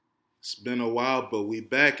It's been a while, but we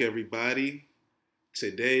back, everybody.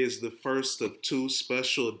 Today is the first of two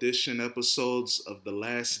special edition episodes of The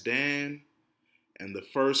Last Dan. And the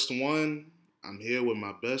first one, I'm here with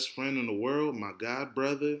my best friend in the world, my god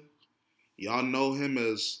brother. Y'all know him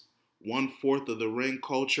as one fourth of the Ring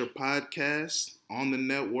Culture podcast on the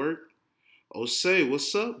network. Osei,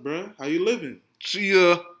 what's up, bruh? How you living?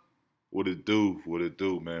 Chia. What it do? What it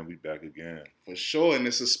do, man? We back again. For sure, and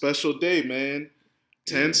it's a special day, man.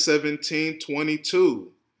 Yeah. 10/17/22.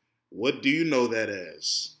 What do you know that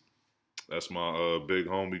as? That's my big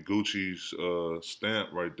homie Gucci's stamp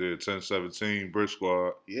right there. 1017 Brick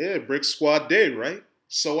Squad. Yeah, Brick Squad Day, right?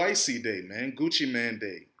 So icy day, man. Gucci Man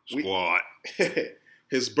Day. Squad.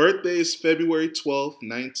 His birthday is February 12th,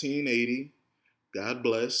 1980. God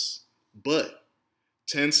bless. But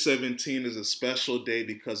 1017 is a special day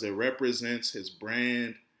because it represents his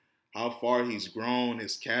brand, how far he's grown,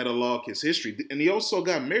 his catalog, his history. And he also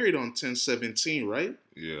got married on 1017, right?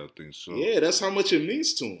 Yeah, I think so. Yeah, that's how much it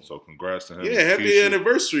means to him. So congrats to him. Yeah, happy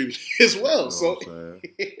anniversary as well. You know what I'm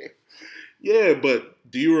saying? Yeah, but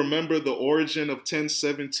do you remember the origin of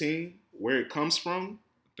 1017, where it comes from?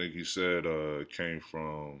 I think he said it came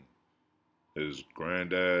from his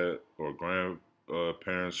granddad or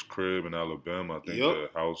grandparents' crib in Alabama. I think the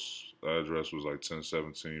house address was like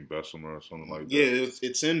 1017 Bessemer or something like that. Yeah,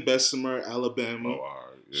 it's in Bessemer, Alabama. Oh, all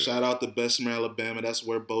right. Yeah. Shout out to Bessemer, Alabama. That's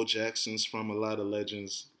where Bo Jackson's from. A lot of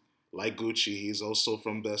legends like Gucci. He's also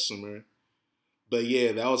from Bessemer. But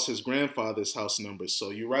yeah, that was his grandfather's house number. So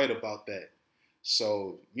you're right about that.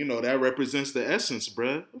 So, that represents the essence,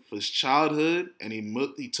 bruh, of his childhood. And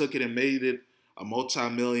he took it and made it a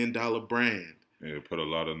multi-million-dollar brand. Yeah, put a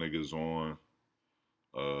lot of niggas on.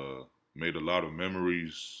 Made a lot of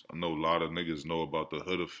memories. I know a lot of niggas know about the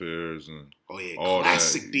Hood Affairs and all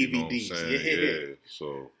classic that, DVDs. Yeah.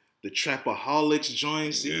 So the Trapaholics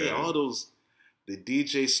joints, all those. The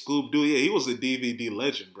DJ Scoop Doo, he was a DVD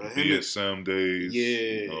legend, bro. BSM days,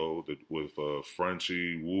 yeah. With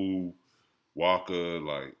Frenchie, Wu, Waka,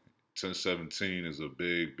 like 1017 is a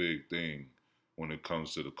big, big thing when it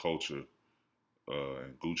comes to the culture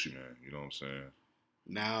and Gucci Man. You know what I'm saying?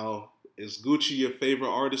 Now, is Gucci your favorite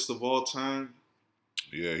artist of all time?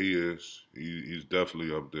 Yeah, he is. He's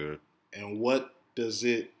definitely up there. And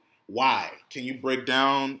why? Can you break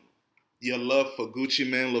down your love for Gucci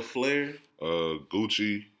Man LaFleur?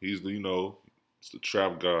 Gucci, he's it's the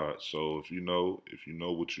trap god. So if you know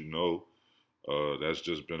what you know, that's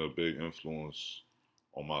just been a big influence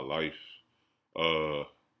on my life.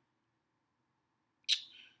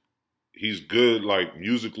 He's good, like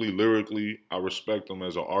musically, lyrically. I respect him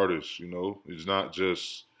as an artist. He's not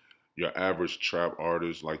just your average trap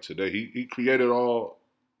artist. Like today, he created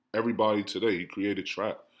everybody today. He created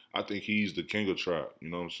trap. I think he's the king of trap. You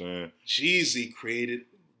know what I'm saying? Jeezy created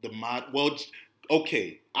the mod. Well,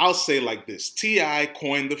 okay, I'll say like this. T.I.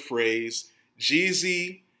 coined the phrase.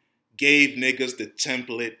 Jeezy gave niggas the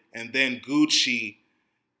template, and then Gucci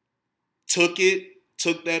took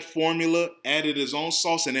that formula, added his own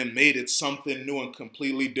sauce, and then made it something new and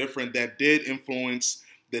completely different that did influence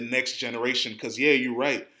the next generation. Because, yeah, you're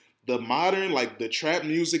right. The modern, like the trap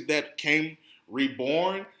music that came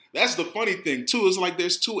reborn, that's the funny thing, too. It's like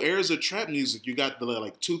there's two eras of trap music. You got the,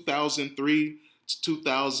 like, 2003 to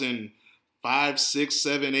 2005, 6,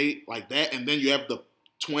 7, 8, like that. And then you have the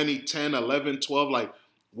 2010, 11, 12, like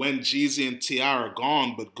when Jeezy and T.I. are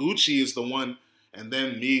gone. But Gucci is the one, and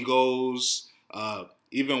then Migos,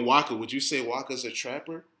 even Waka. Would you say Waka's a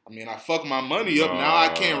trapper? I mean, I fucked my money up. Now I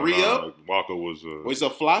can't re-up. Waka was a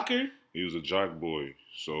flocker? He was a jock boy.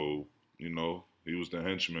 So, he was the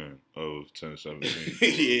henchman of 1017. Yeah,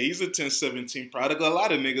 he's a 1017 product. A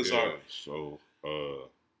lot of niggas are. So,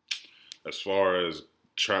 as far as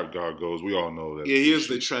Trap God goes, we all know that. Yeah, he is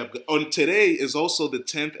the Trap God. Oh, today is also the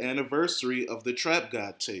 10th anniversary of the Trap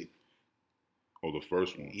God tape. Oh, the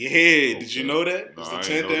first one. Yeah, okay. Did you know that? It's the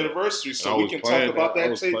 10th anniversary, so we can talk about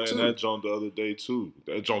that tape too. I was playing that joint the other day too.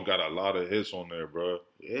 That joint got a lot of hits on there, bro.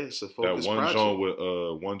 Yeah, it's a focus That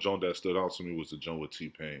project. one joint that stood out to me was the joint with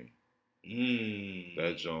T-Pain.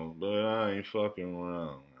 That joint, but I ain't fucking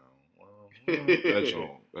around.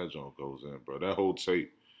 That joint goes in, bro. That whole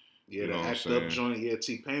tape. Yeah, the Act Up joint. Yeah,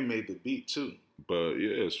 T-Pain made the beat too. But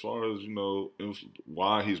yeah, as far as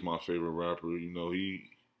why he's my favorite rapper,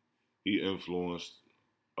 he influenced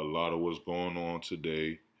a lot of what's going on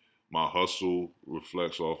today. My hustle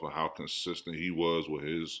reflects off of how consistent he was with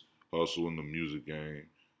his hustle in the music game.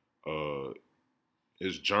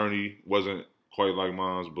 His journey wasn't quite like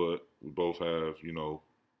mine, but we both have,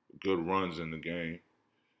 good runs in the game.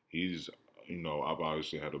 He's, I've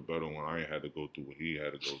obviously had a better one. I ain't had to go through what he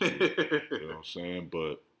had to go through. You know what I'm saying?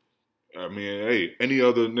 But I mean, hey, any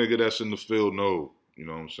other nigga that's in the field know, you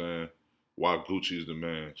know what I'm saying, why Gucci's the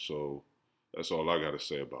man. So that's all I got to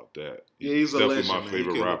say about that. Yeah, He's he's a definitely my legend, man. You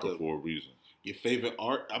favorite can look rapper up for a reason. your favorite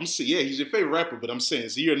art. Yeah, he's your favorite rapper, but I'm saying,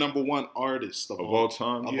 is he your number one artist Of all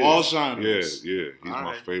time, of yeah. all Yeah, genres? yeah. He's All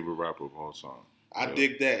my right. favorite rapper of all time. I Yeah.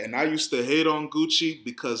 dig that. And I used to hate on Gucci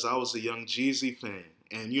because I was a young Jeezy fan.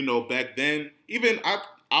 And you know, back then,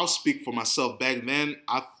 I'll speak for myself. Back then,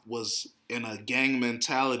 I was in a gang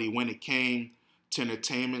mentality when it came to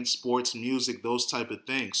entertainment, sports, music, those type of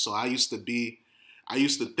things. So I used to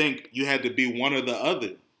think you had to be one or the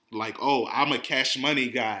other. Like, oh, I'm a Cash Money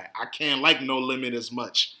guy. I can't like No Limit as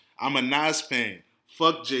much. I'm a Nas fan.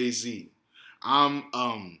 Fuck Jay-Z. I'm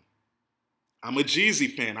um I'm a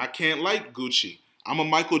Jeezy fan. I can't like Gucci. I'm a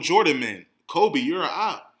Michael Jordan man. Kobe, you're a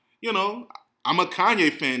op. You know, I'm a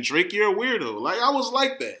Kanye fan. Drake, you're a weirdo. Like, I was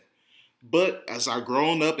like that. But as I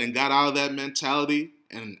grown up and got out of that mentality,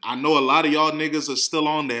 and I know a lot of y'all niggas are still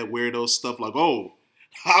on that weirdo stuff, like, oh,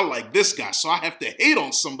 I like this guy, so I have to hate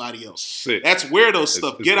on somebody else. Sick. That's weirdo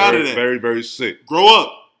stuff. It's Get very, out of that. very, very sick. Grow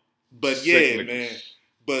up. But Sick yeah, niggas. man.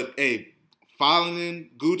 But hey,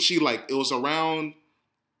 following Gucci, like, it was around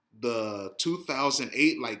the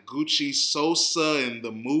 2008, like Gucci Sosa and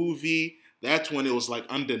the movie. That's when it was like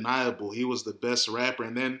undeniable. He was the best rapper.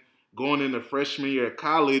 And then going into freshman year of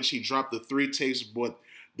college, he dropped the 3 tapes, but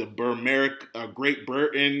the Great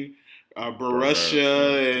Burton,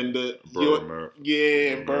 Barussia,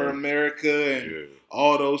 and Burr America, and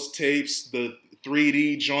all those tapes. The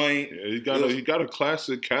 3D joint. Yeah, he got a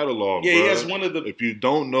classic catalog. Yeah, bro. he has one of the. If you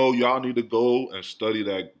don't know, y'all need to go and study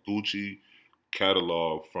that Gucci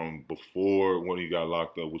catalog from before when he got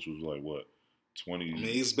locked up, which was like what 20. I mean,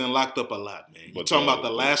 he's been locked up a lot, man. You're But talking about the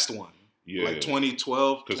last one. Yeah. Like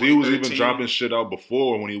 2012. Because he was even dropping shit out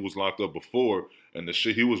before when he was locked up before, and the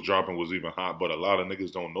shit he was dropping was even hot. But a lot of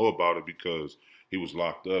niggas don't know about it because he was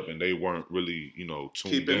locked up and they weren't really, tuned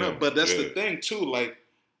keeping in. up. But that's the thing too. Like,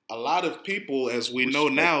 a lot of people, as we know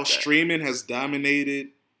now, streaming has dominated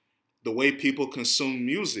the way people consume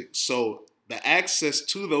music. So the access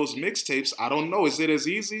to those mixtapes, I don't know. Is it as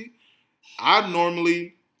easy? I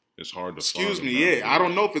normally. It's hard to Excuse find me, yeah. I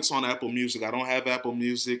don't know if it's on Apple Music. I don't have Apple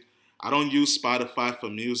Music. I don't use Spotify for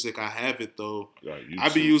music. I have it though. I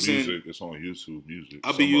be using music. It's on YouTube Music.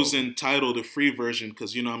 I'll be using Tidal, the free version,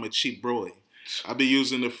 because I'm a cheap boy. I'll be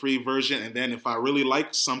using the free version, and then if I really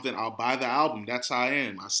like something, I'll buy the album. That's how I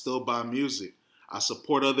am. I still buy music. I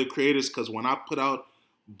support other creators because when I put out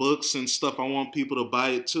books and stuff, I want people to buy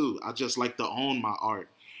it too. I just like to own my art.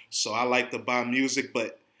 So I like to buy music,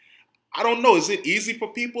 but I don't know. Is it easy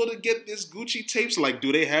for people to get this Gucci tapes? Like,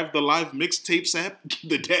 do they have the live mixtapes app,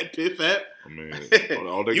 the Dat Piff app? I mean,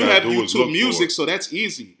 all they you gotta have do is YouTube look Music, for it. so that's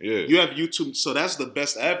easy. Yeah. You have YouTube, so that's the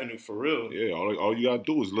best avenue for real. Yeah, all you gotta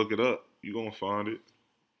do is look it up. You gonna find it.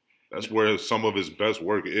 That's where some of his best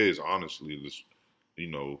work is, honestly.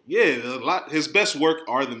 Yeah, his best work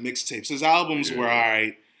are the mixtapes. His albums were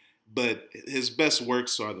alright, but his best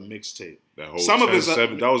works are the mixtape. That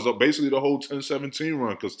was basically the whole 1017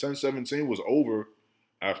 run, because 1017 was over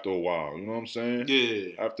after a while. You know what I'm saying?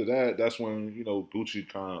 Yeah. After that, that's when Gucci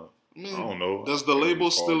kind of. I don't know. Does the label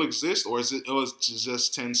still exist, or is it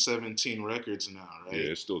just 1017 Records now? Right?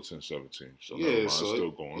 Yeah, it's still 1017. So yeah, it's still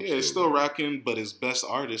going. Yeah, it's still rocking, but his best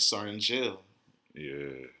artists are in jail.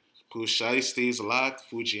 Yeah. Pooh Shiesty's locked.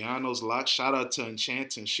 Fujiano's locked. Shout out to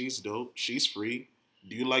Enchanting. She's dope. She's free.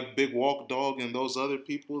 Do you like Big Walk Dog and those other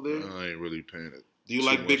people there? I ain't really paying it. Do you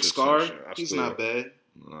like Big Scar? He's not bad.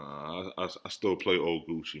 Nah, I still play old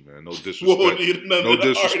Gucci, man. No disrespect. Whoa, no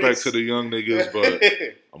disrespect to the young niggas, but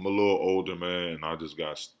I'm a little older, man, and I just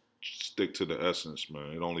got to stick to the essence,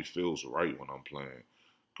 man. It only feels right when I'm playing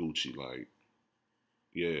Gucci. Like,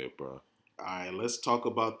 yeah, bro. All right, let's talk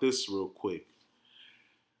about this real quick.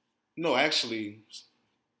 No, actually,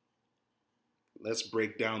 let's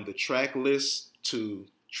break down the track list to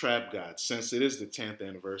Trap God, since it is the 10th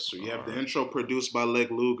anniversary. You have the intro produced by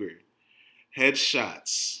Leg Luger.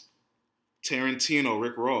 Headshots, Tarantino,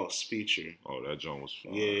 Rick Ross feature. Oh, that joint was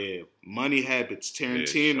fun. Yeah, Money Habits,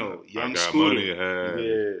 Tarantino, Young I got Scooter. Money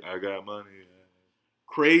Habits. I got money.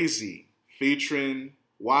 Crazy, featuring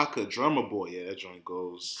Waka, Drummer Boy. Yeah, that joint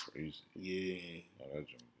goes. Crazy. Yeah. Oh, that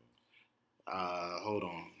joint goes. Hold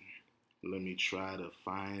on. Let me try to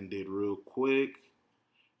find it real quick.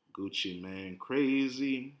 Gucci Man,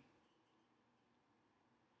 Crazy.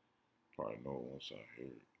 Probably know once I hear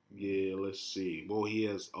it. Yeah, let's see. Well, he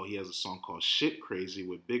has a song called Shit Crazy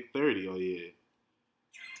with Big 30. Oh, yeah.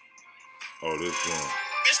 Oh, this one.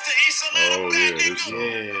 Mr. Issa, oh, yeah, this one.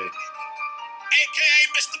 Yeah. A.K.A.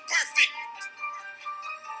 Mr. Perfect.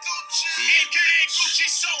 Gucci. A.K.A. Gucci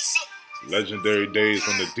Sosa. Legendary days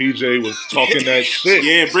when the DJ was talking that shit.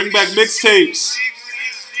 Yeah, bring back mixtapes.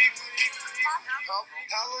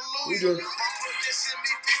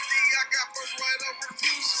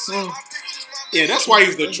 Yeah, that's why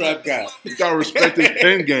he's the trap guy. You gotta respect his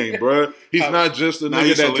pen game, bro. He's not just a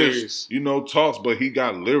nigga that hilarious. just talks, but he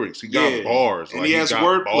got lyrics. He got bars, and he has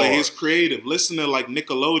wordplay. He's creative. Listen to like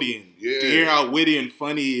Nickelodeon to hear how witty and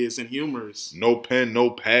funny he is and humorous. No pen,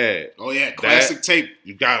 no pad. Oh yeah, classic tape.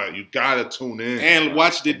 You gotta tune in and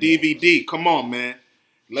watch the DVD. Come on, man.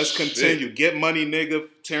 Let's continue. Get money, nigga.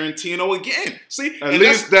 Tarantino again. See, at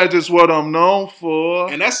least that's just what I'm known for.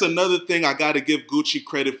 And that's another thing I got to give Gucci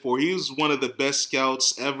credit for. He was one of the best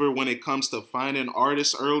scouts ever when it comes to finding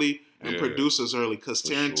artists early and producers early. Because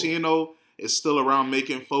Tarantino is still around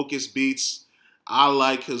making focus beats. I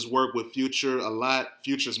like his work with Future a lot.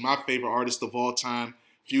 Future's my favorite artist of all time.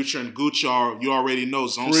 Future and Gucci are, you already know,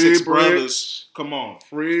 Zone 6 Brothers. Come on.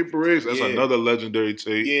 Free Bricks. That's another legendary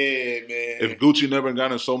tape. Yeah, man. If Gucci never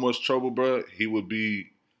got in so much trouble, bro, he would be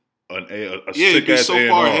a he'd be so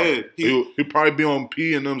far ahead. He'd probably be on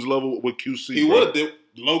P and M's level with QC. He would.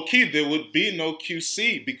 Low key, there would be no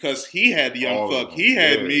QC because he had Young Thug. He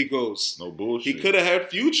had Migos. No bullshit. He could have had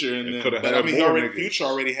Future in there. But I mean, Future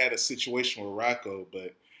already had a situation with Rocco,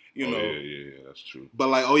 but you know. Yeah, that's true. But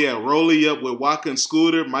like, Rollie Up with Waka and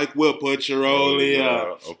Scooter, Mike Will, put your Rollie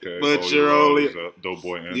up. Okay. Put your Rollie up. Dope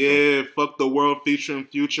boy anthem. Yeah, Fuck the World featuring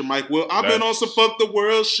Future, Mike Will. I've been on some Fuck the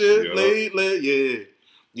World shit lately. Yeah.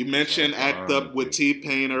 You mentioned Act Up with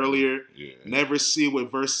T-Pain earlier. Yeah. Never See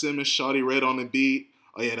with Verse Simmons, Shawty Red on the beat.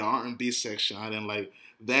 Oh yeah, the R&B section I didn't like.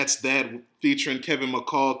 That's That featuring Kevin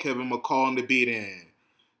McCall on the beat. And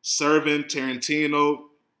Serving, Tarantino.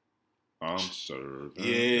 I'm serving.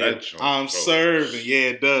 Yeah, I'm serving. Yeah,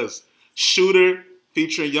 it does. Shooter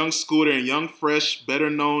featuring Young Scooter and Young Fresh, better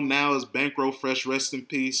known now as Bankroll Fresh, rest in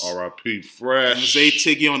peace. R.I.P. Fresh. And Zay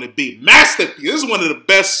Tiggy on the beat. Masterpiece. This is one of the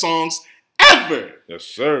best songs ever. Yes,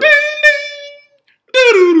 sir. Ding,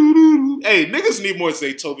 ding. Hey, niggas need more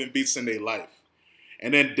Zaytoven beats in their life.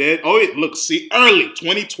 And then early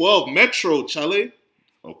 2012 Metro, Charlie.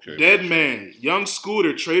 Okay. Dead Man, Young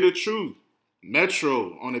Scooter, Trader Truth,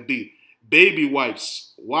 Metro on the beat. Baby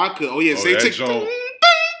Wipes, Waka. Oh yeah, Zay Tiggy.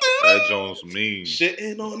 That Jones mean.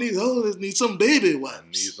 Shitting on these hoes, need some baby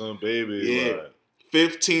wipes.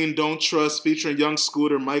 15 Don't Trust featuring Young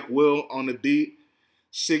Scooter, Mike Will on the beat.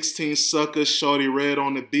 16 Suckers, Shawty Red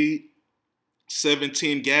on the beat.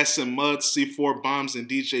 17 Gas and Mud, C4 Bombs, and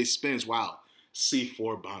DJ Spins. Wow,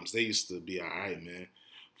 C4 Bombs. They used to be alright, man.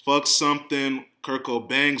 Fuck Something, Kirko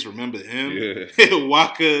Bangs, remember him? Yeah.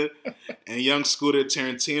 Waka and Young Scooter,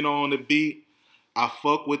 Tarantino on the beat. I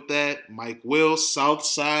fuck with that. Mike Will,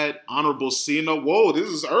 Southside, Honorable Cena. Whoa, this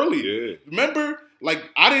is early. Yeah. Remember, like,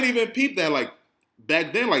 I didn't even peep that. Like,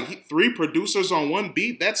 back then, like, 3 producers on one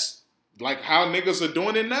beat, that's like how niggas are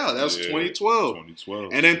doing it now. That was 2012.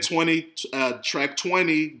 2012. And then track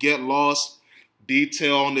 20, Get Lost,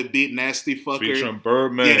 Detail on the beat, Nasty Fucker. Featuring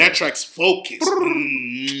Birdman. Yeah, that track's Focus.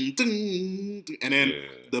 And then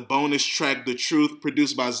the bonus track, The Truth,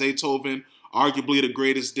 produced by Zaytoven. Arguably the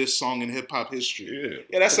greatest diss song in hip-hop history.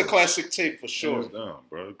 Yeah, that's a classic tape for sure. Hands down,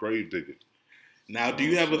 bro. Grave digger. Now, do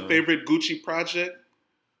you have a favorite Gucci project?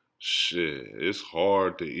 Shit, it's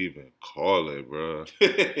hard to even call it, bro.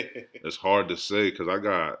 It's hard to say because I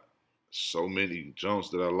got so many jumps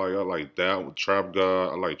that I like. I like that with Trap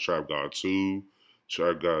God. I like Trap God 2,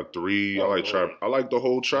 Trap God 3. I like the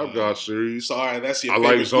whole Trap God series. Sorry, that's your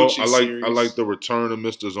favorite Gucci series. I like the Return of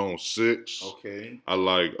Mr. Zone 6. Okay. I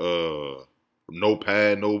like No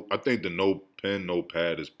Pad, I think the No Pen, No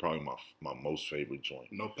Pad is probably my most favorite joint.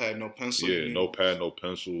 No Pad, No Pencil. Yeah, No Pad, No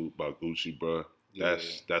Pencil by Gucci, bro.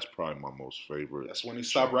 That's probably my most favorite. That's when he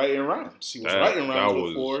stopped writing rhymes. He was writing rhymes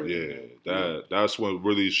before. That's what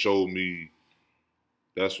really showed me.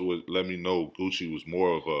 That's what let me know Gucci was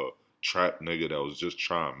more of a trap nigga that was just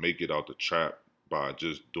trying to make it out the trap by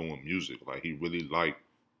just doing music. Like he really liked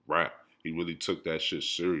rap. He really took that shit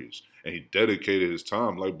serious. And he dedicated his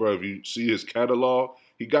time. Like, bro, if you see his catalog,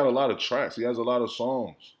 he got a lot of tracks. He has a lot of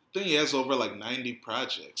songs. I think he has over like 90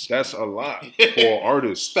 projects. That's a lot for an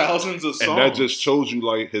artist. Thousands of songs. And that just shows you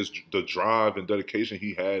like the drive and dedication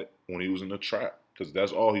he had when he was in the trap. Because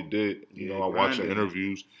that's all he did. You know, I watch the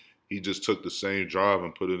interviews. He just took the same drive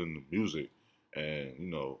and put it in the music. And,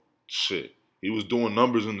 you know, shit. He was doing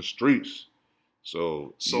numbers in the streets.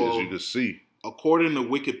 So as you can see. According to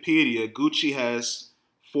Wikipedia, Gucci has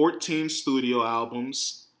 14 studio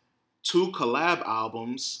albums, 2 collab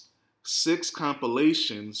albums, 6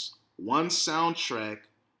 compilations, 1 soundtrack,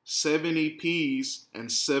 7 EPs,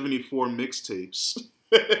 and 74 mixtapes.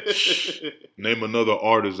 Name another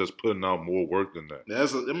artist that's putting out more work than that.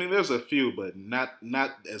 There's a few, but not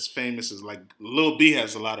as famous as like Lil B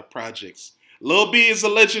has a lot of projects. Lil B is a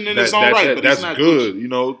legend in his own right, but that's he's not good. Gucci. You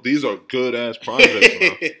know, these are good ass projects,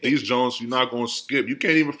 man. These Jones, you're not gonna skip. You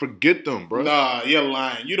can't even forget them, bro. Nah, you're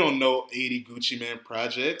lying. You don't know 80 Gucci Man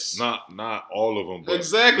projects. Not all of them, but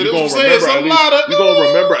exactly. You're That's what I'm saying. You're gonna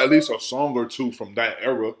remember at least a song or two from that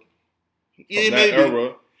era.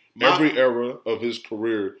 Era. Every era of his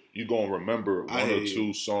career, you're going to remember one or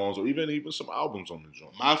two songs or even some albums on the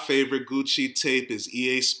joint. My favorite Gucci tape is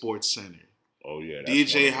EA Sports Center. Oh, yeah.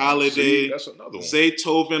 DJ Holiday. That's another one.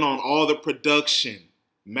 Zaytoven on all the production.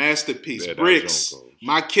 Masterpiece. Bricks.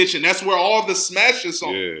 My Kitchen. That's where all the smashes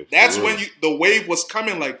on. Yeah, that's when the wave was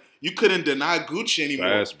coming. Like, you couldn't deny Gucci anymore.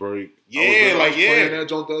 Fast Break. Yeah, I was playing that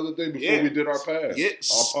joint the other day before we did our pass. Yeah.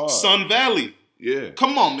 Sun Valley. Yeah.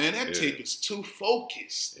 Come on, man. That tape is too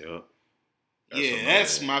focused. Yeah.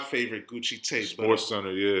 That's my favorite Gucci tape. Sports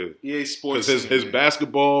Center, yeah. Yeah, Sports Center. Because his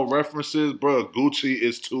basketball references, bro, Gucci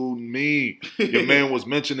is too mean. Your man was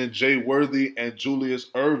mentioning Jay Worthy and Julius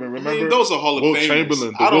Erving. Remember? Those are Hall of Famers.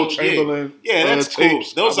 Chamberlain. Will Chamberlain. Yeah, that's cool.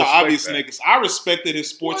 Those are obvious niggas. I respected his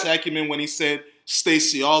sports acumen when he said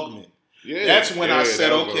Stacey Augmon. Yeah. That's when I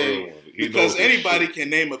said, okay. Because anybody can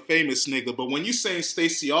name a famous nigga, but when you saying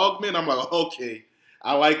Stacey Augmon, I'm like, okay,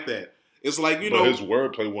 I like that. It's like, but his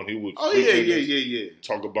wordplay when he would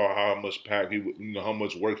talk about how much pack he would, how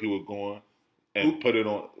much work he was going and put it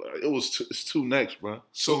on. It's too next, bro.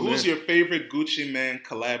 So who's your favorite Gucci Man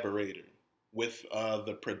collaborator with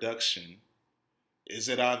the production? Is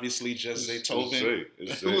it obviously just Zaytoven?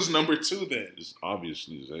 Who's number 2 then? It's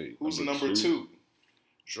obviously Zay. Who's number 2?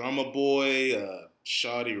 Drummer Boy,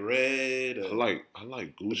 Shawty Red. I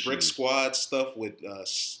like Gucci. The Brick Squad stuff with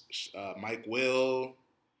Mike Will.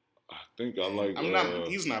 I think I like.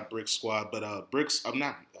 He's not Brick Squad, but Bricks.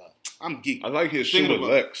 I'm geek. I like his shit with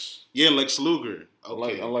Lex. Yeah, Lex Luger.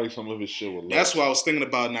 Okay. I like some of his shit with Lex. That's what I was thinking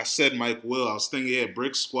about, and I said Mike Will. I was thinking,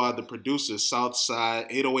 Brick Squad, the producer, Southside,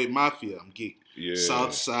 808 Mafia. I'm geek. Yeah.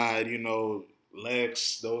 Southside,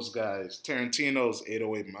 Lex, those guys. Tarantino's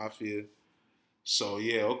 808 Mafia. So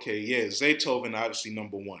Zaytoven obviously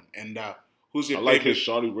number 1. And who's your favorite? I like his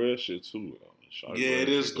Shawty Red shit too. It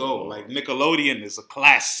is gold. Like Nickelodeon is a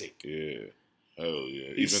classic. Yeah. Hell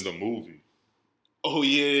yeah. Even the movie. Oh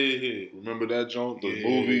yeah. Remember that joint? The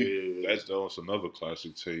movie? That's another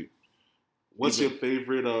classic tape. What's your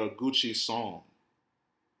favorite Gucci song?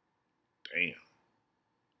 Damn.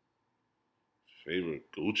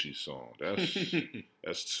 Favorite Gucci song.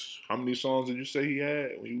 That's how many songs did you say he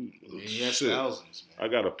had? He has thousands, man.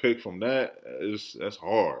 I got to pick from that. That's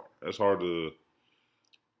hard. That's hard to.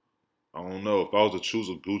 I don't know. If I was to choose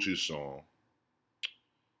a Gucci song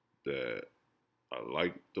that I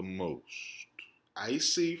like the most.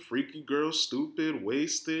 Icy, Freaky Girl, Stupid,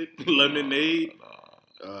 Wasted, Lemonade.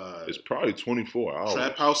 It's probably 24 hours.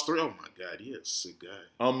 Trap House 3. Oh my God, yes, a guy.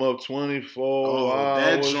 I'm up 24 hours.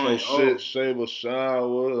 That joint. No shit, shave a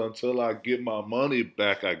shower until I get my money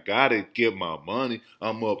back. I gotta get my money.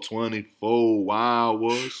 I'm up 24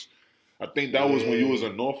 hours. I think that was when you was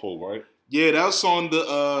in Norfolk, right? Yeah, that was on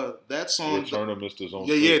that song. Return of Mr. Zone.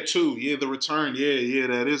 Yeah, 2. Yeah, The Return. Yeah,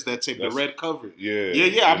 that is that tape. The red cover. Yeah.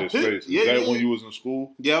 I'm pissed. Is that when you was in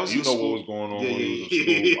school? Yeah, I was in school. You know what was going on when you was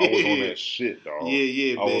in school. I was on that shit, dog.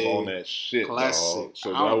 Yeah, I was on that shit, classic. Dog.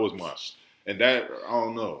 So that was my... And that, I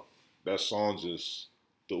don't know. That song just...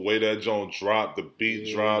 The way that joint dropped, the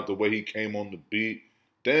beat dropped, the way he came on the beat.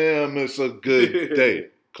 Damn, it's a good day.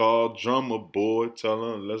 Call Drummer Boy,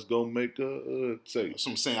 tell him, let's go make a tape. That's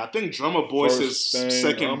what I'm saying. I think Drummer Boy's his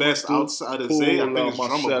second best outside of Zay. I think it's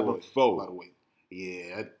Drummer Boy, by the way.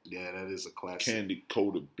 Yeah, that is a classic. Candy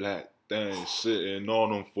coated black thing sitting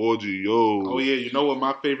on them 4G, yo. Oh, yeah. You know what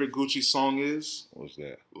my favorite Gucci song is? What's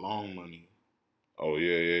that? Long Money. Oh,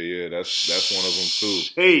 yeah. That's one of them, too.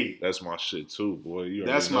 Hey. That's my shit, too, boy.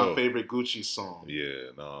 That's my favorite Gucci song.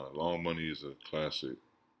 Yeah, Long Money is a classic.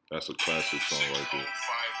 That's a classic song right there.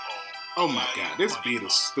 Oh my God, this beat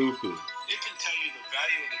is stupid. It can tell you the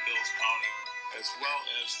value of the bills counting as well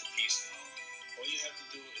as the piece count. All you have to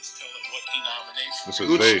do is tell it what denomination. This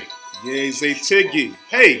is Zay. Yeah, Zay Tiggy.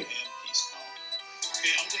 Hey. Okay,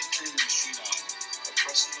 I'm going to turn the machine on by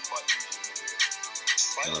pressing the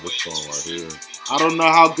button. This song right here. I don't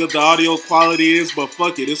know how good the audio quality is, but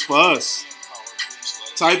fuck it, it's for us.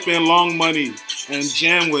 Type in Long Money and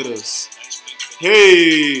jam with us.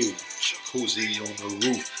 Hey. Jacuzzi on the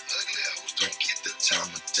roof. Ugly hoes don't get the time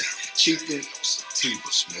of day. Chiefin' Sativa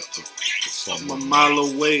smell the reefer from a mile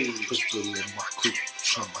away. Pistol in my coupe,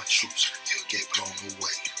 try my troops, you'll get blown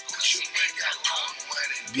away. Cause you ain't got long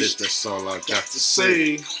money, Bitch, that's all I got to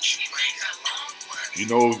Say. say. You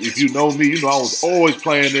know, if you know me, you know I was always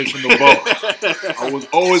playing this in the bubble. I was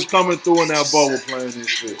always coming through in that bubble playing this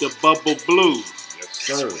shit. The Bubble Blue. Yes,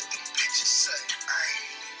 sir.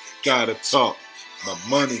 Gotta talk. My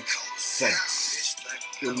money. Thanks.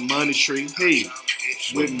 The money tree. Hey.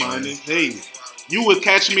 With money. Hey. You would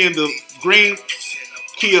catch me in the green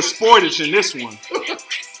Kia Sportage in this one.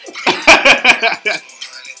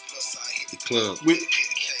 The club.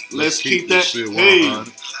 Let's keep this that. shit Hey.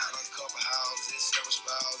 100.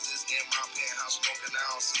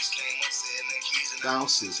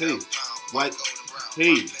 Bounces. Hey. White.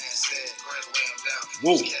 Hey.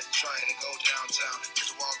 Whoa.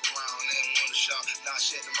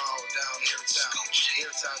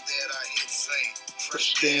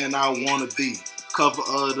 Fresh than I wanna be. Cover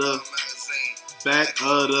of the back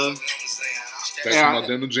of the. That's my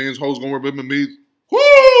denim jeans hoes gonna remember me. Woo!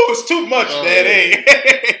 It's too much, man.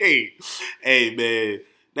 Hey, hey, man.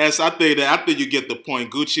 I think you get the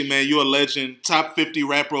point. Gucci, man, you're a legend. Top 50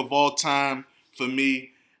 rapper of all time for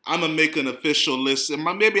me. I'm gonna make an official list, and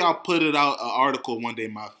maybe I'll put it out an article one day.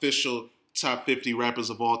 My official top 50 rappers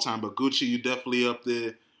of all time. But Gucci, you definitely up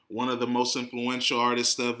there. One of the most influential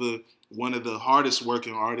artists ever. One of the hardest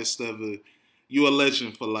working artists ever. You a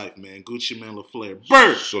legend for life, man. Gucci Mane LaFleur.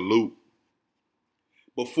 Bird. Salute.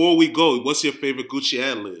 Before we go, what's your favorite Gucci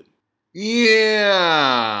ad lib? Yeah.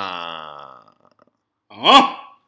 Huh?